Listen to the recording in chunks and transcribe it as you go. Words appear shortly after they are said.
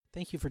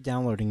Thank you for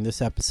downloading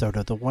this episode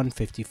of the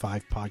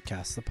 155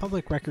 Podcast, the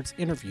public records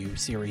interview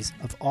series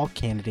of all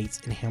candidates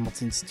in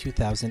Hamilton's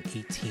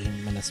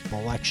 2018 municipal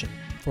election.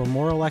 For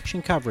more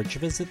election coverage,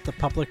 visit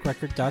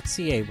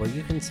thepublicrecord.ca where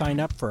you can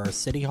sign up for our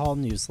City Hall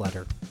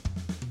newsletter.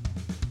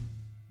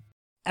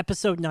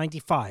 Episode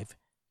 95,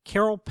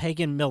 Carole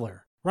Paikin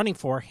Miller, running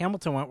for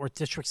Hamilton-Wentworth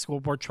District School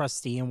Board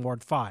Trustee in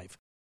Ward 5,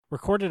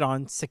 recorded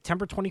on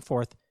September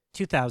 24th,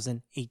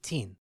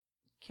 2018.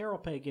 Carole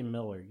Paikin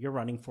Miller, you're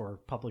running for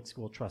Public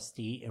School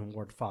Trustee in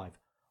Ward 5.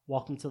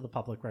 Welcome to the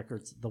Public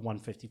Records, the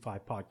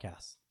 155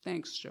 Podcast.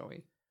 Thanks,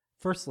 Joey.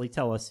 Firstly,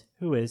 tell us,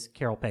 who is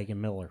Carole Paikin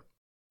Miller?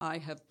 I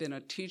have been a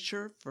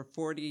teacher for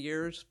 40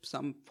 years,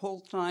 some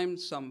full-time,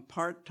 some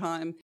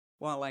part-time,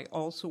 while I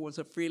also was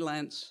a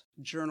freelance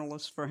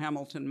journalist for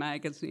Hamilton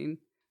Magazine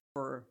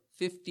for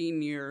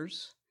 15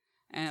 years.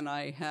 And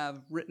I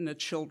have written a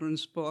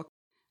children's book,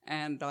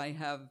 and I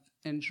have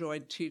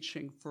enjoyed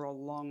teaching for a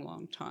long,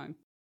 long time.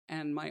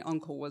 And my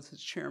uncle was the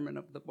chairman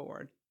of the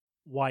board.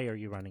 Why are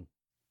you running?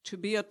 To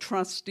be a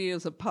trustee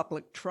is a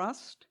public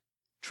trust.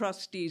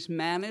 Trustees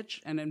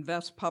manage and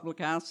invest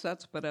public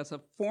assets, but as a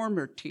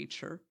former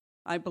teacher,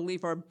 I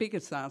believe our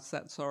biggest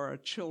assets are our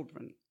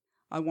children.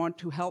 I want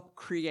to help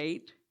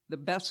create the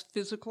best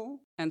physical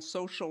and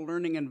social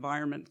learning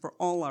environment for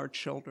all our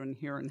children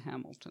here in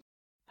Hamilton.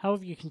 How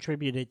have you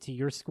contributed to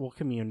your school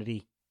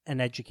community and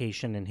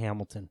education in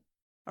Hamilton?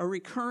 A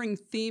recurring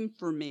theme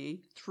for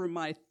me through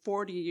my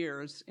 40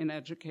 years in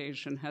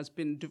education has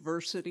been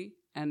diversity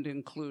and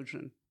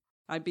inclusion.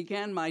 I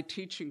began my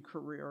teaching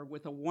career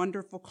with a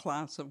wonderful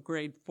class of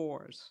grade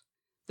 4s.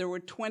 There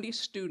were 20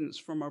 students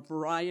from a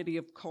variety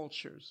of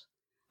cultures.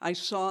 I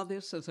saw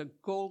this as a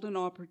golden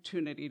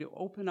opportunity to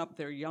open up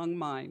their young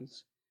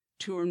minds,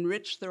 to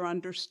enrich their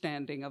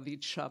understanding of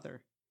each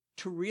other.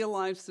 To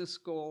realize this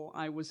goal,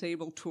 I was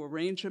able to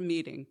arrange a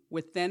meeting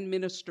with then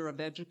Minister of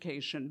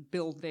Education,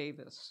 Bill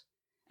Davis,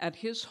 at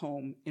his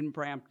home in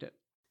Brampton.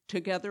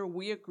 Together,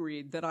 we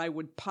agreed that I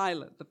would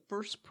pilot the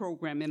first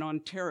program in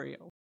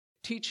Ontario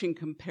teaching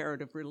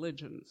comparative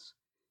religions.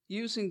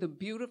 Using the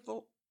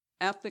beautiful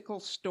ethical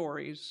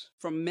stories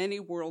from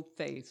many world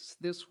faiths,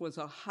 this was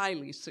a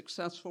highly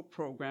successful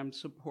program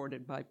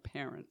supported by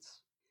parents.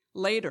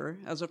 Later,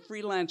 as a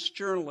freelance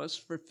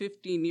journalist for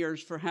 15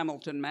 years for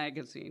Hamilton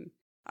Magazine,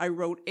 I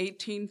wrote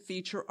 18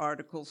 feature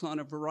articles on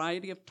a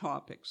variety of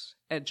topics: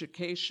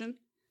 education,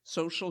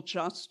 social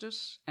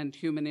justice, and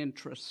human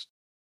interest.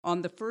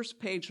 On the first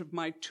page of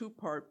my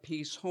two-part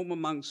piece, Home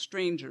Among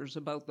Strangers,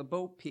 about the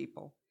Boat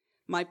People,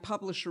 my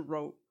publisher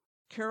wrote,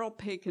 "Carole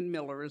Paikin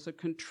Miller is a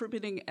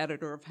contributing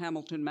editor of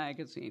Hamilton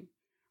Magazine.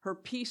 Her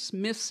piece,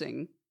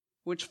 Missing,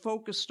 which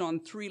focused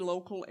on 3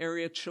 local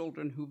area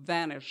children who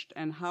vanished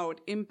and how it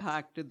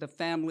impacted the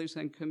families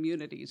and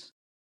communities,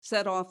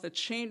 set off a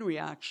chain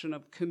reaction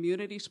of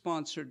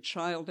community-sponsored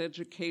child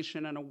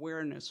education and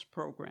awareness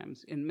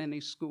programs in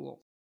many schools.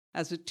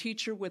 As a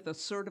teacher with a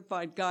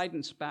certified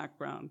guidance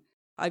background,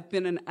 I've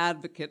been an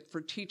advocate for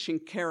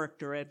teaching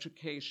character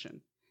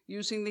education,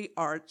 using the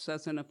arts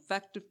as an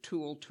effective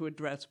tool to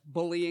address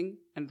bullying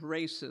and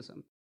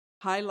racism,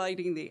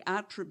 highlighting the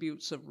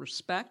attributes of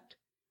respect,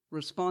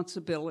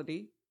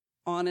 responsibility,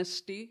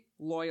 honesty,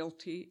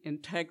 loyalty,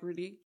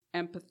 integrity,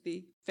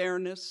 empathy,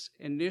 fairness,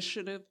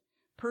 initiative,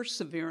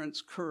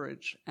 perseverance,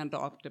 courage, and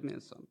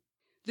optimism.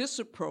 This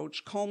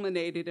approach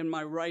culminated in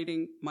my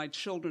writing my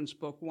children's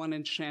book, One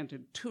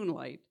Enchanted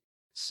Toonlight,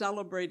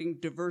 celebrating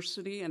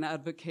diversity and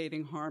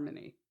advocating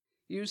harmony.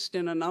 Used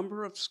in a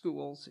number of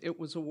schools, it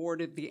was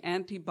awarded the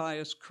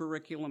Anti-Bias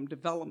Curriculum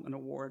Development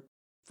Award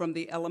from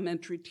the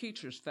Elementary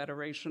Teachers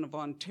Federation of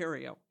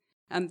Ontario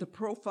and the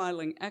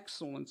Profiling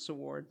Excellence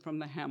Award from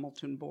the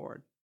Hamilton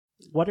Board.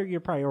 What are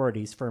your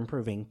priorities for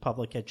improving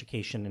public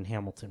education in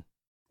Hamilton?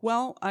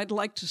 Well, I'd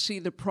like to see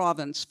the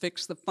province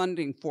fix the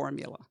funding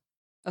formula,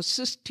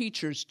 assist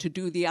teachers to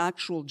do the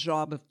actual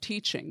job of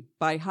teaching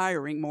by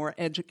hiring more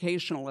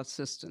educational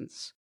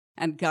assistants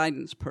and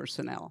guidance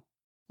personnel,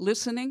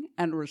 listening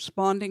and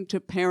responding to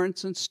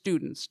parents and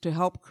students to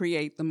help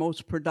create the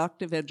most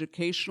productive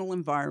educational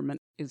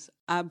environment is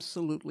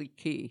absolutely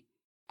key.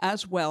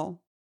 As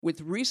well,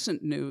 with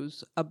recent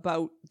news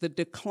about the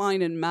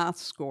decline in math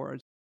scores,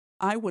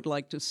 I would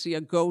like to see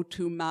a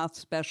go-to math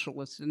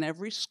specialist in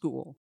every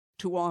school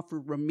to offer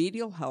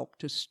remedial help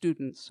to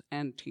students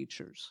and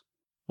teachers.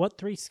 What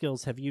 3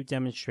 skills have you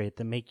demonstrated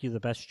that make you the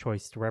best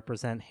choice to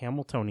represent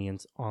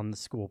Hamiltonians on the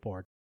school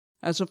board?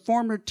 As a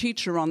former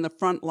teacher on the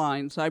front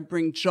lines, I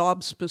bring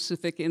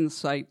job-specific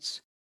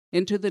insights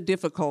into the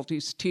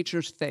difficulties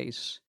teachers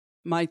face.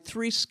 My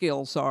 3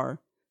 skills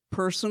are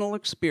personal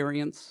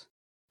experience,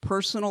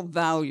 personal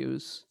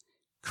values,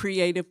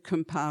 creative,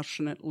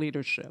 compassionate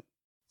leadership.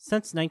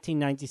 Since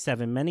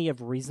 1997, many have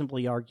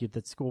reasonably argued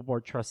that school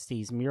board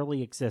trustees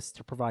merely exist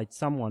to provide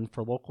someone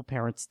for local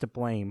parents to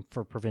blame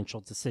for provincial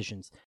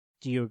decisions.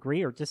 Do you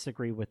agree or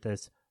disagree with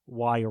this?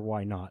 Why or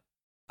why not?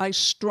 I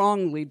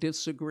strongly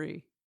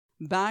disagree.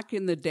 Back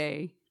in the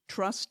day,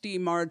 Trustee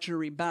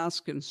Marjorie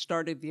Baskin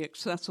started the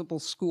accessible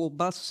school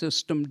bus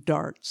system,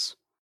 DARTS,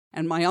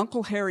 and my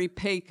Uncle Harry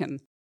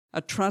Paikin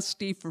a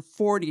trustee for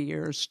 40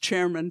 years,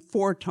 chairman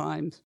 4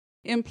 times,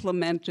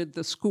 implemented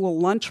the school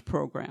lunch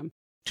program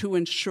to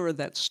ensure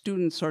that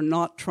students are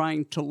not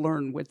trying to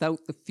learn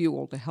without the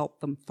fuel to help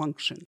them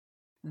function.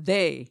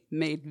 They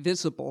made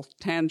visible,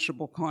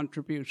 tangible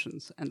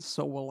contributions, and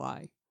so will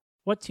I.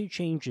 What 2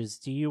 changes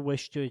do you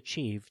wish to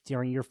achieve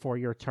during your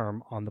 4-year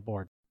term on the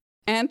board?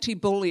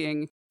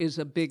 Anti-bullying is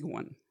a big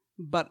one,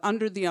 but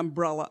under the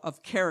umbrella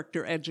of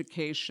character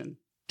education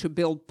to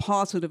build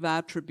positive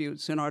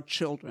attributes in our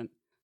children,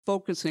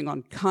 focusing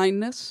on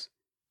kindness,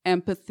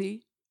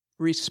 empathy,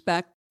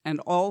 respect, and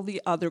all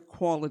the other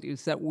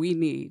qualities that we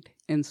need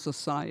in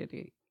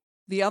society.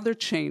 The other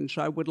change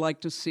I would like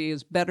to see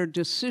is better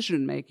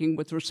decision-making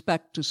with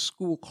respect to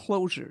school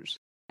closures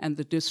and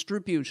the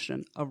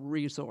distribution of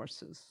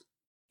resources.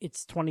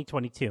 It's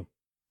 2022.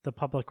 The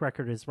public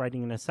record is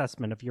writing an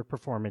assessment of your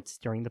performance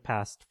during the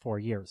past 4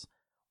 years.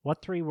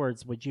 What 3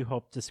 words would you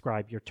hope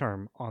describe your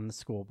term on the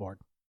school board?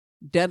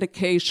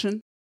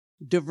 Dedication,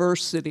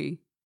 diversity,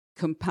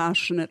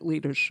 compassionate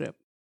leadership.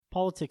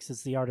 Politics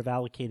is the art of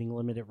allocating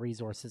limited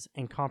resources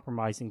and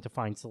compromising to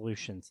find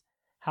solutions.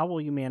 How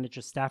will you manage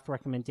a staff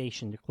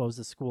recommendation to close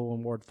a school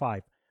in Ward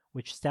 5,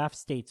 which staff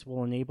states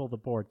will enable the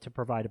board to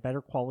provide a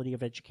better quality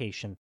of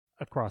education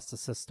across the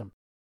system?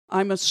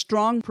 I'm a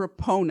strong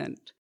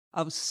proponent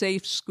of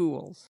safe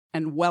schools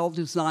and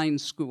well-designed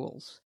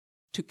schools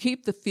to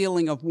keep the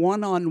feeling of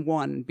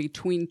one-on-one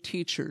between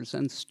teachers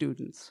and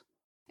students.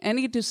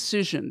 Any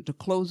decision to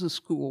close a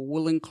school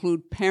will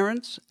include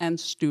parents and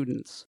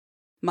students.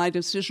 My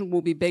decision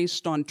will be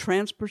based on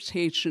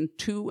transportation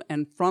to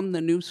and from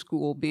the new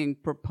school being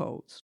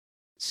proposed,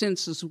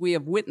 since, as we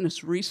have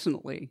witnessed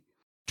recently,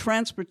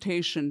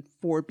 transportation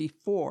for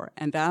before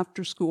and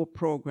after school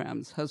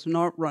programs has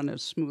not run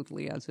as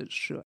smoothly as it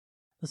should.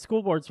 The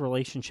school board's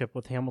relationship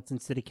with Hamilton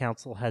City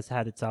Council has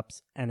had its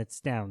ups and its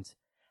downs.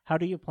 How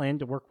do you plan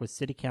to work with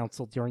City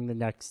Council during the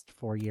next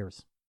 4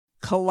 years?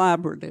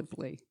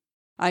 Collaboratively.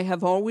 I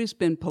have always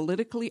been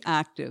politically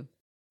active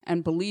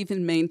and believe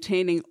in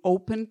maintaining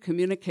open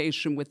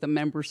communication with the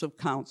members of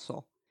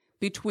council.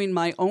 Between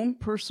my own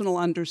personal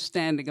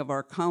understanding of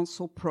our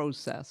council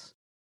process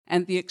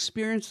and the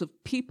experience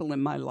of people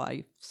in my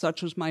life,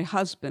 such as my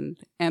husband,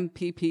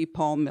 MPP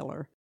Paul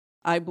Miller,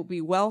 I will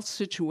be well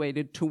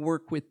situated to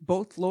work with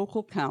both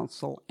local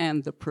council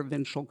and the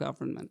provincial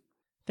government.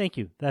 Thank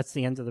you. That's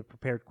the end of the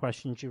prepared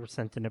questions you were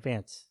sent in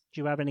advance.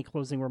 Do you have any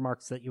closing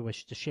remarks that you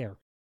wish to share?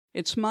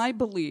 It's my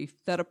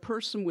belief that a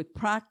person with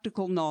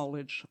practical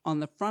knowledge on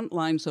the front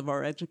lines of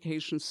our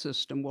education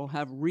system will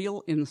have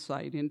real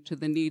insight into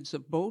the needs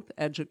of both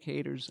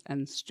educators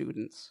and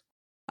students.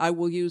 I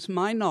will use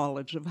my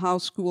knowledge of how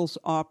schools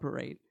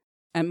operate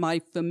and my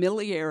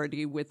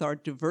familiarity with our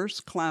diverse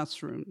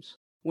classrooms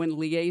when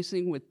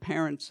liaising with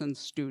parents and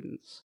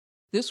students.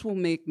 This will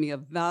make me a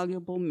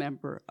valuable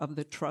member of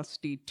the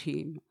trustee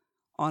team.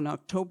 On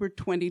October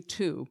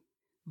 22,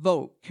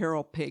 vote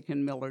Carole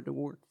Paikin Miller to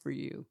work for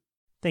you.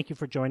 Thank you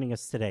for joining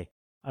us today.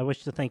 I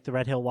wish to thank the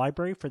Red Hill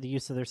Library for the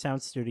use of their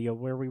sound studio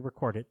where we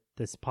recorded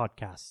this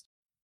podcast.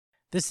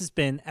 This has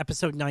been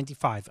episode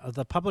 95 of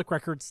the Public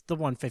Record's The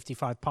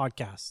 155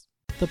 podcast.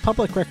 The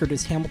Public Record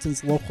is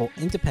Hamilton's local,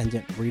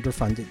 independent,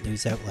 reader-funded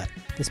news outlet.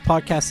 This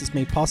podcast is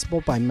made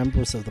possible by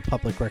members of the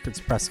Public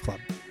Records Press Club.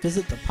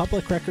 Visit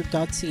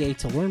thepublicrecord.ca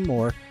to learn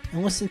more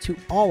and listen to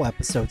all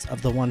episodes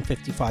of the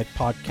 155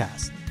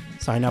 podcast.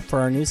 Sign up for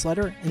our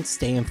newsletter and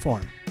stay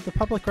informed. The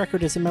Public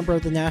Record is a member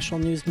of the National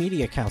News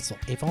Media Council,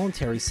 a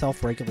voluntary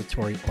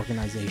self-regulatory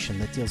organization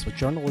that deals with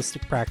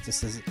journalistic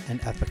practices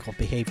and ethical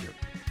behavior.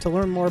 To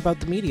learn more about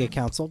the Media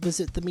Council,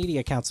 visit the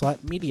Media Council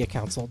at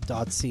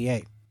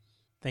mediacouncil.ca.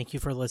 Thank you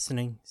for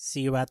listening.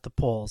 See you at the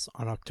polls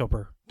on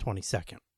October 22nd.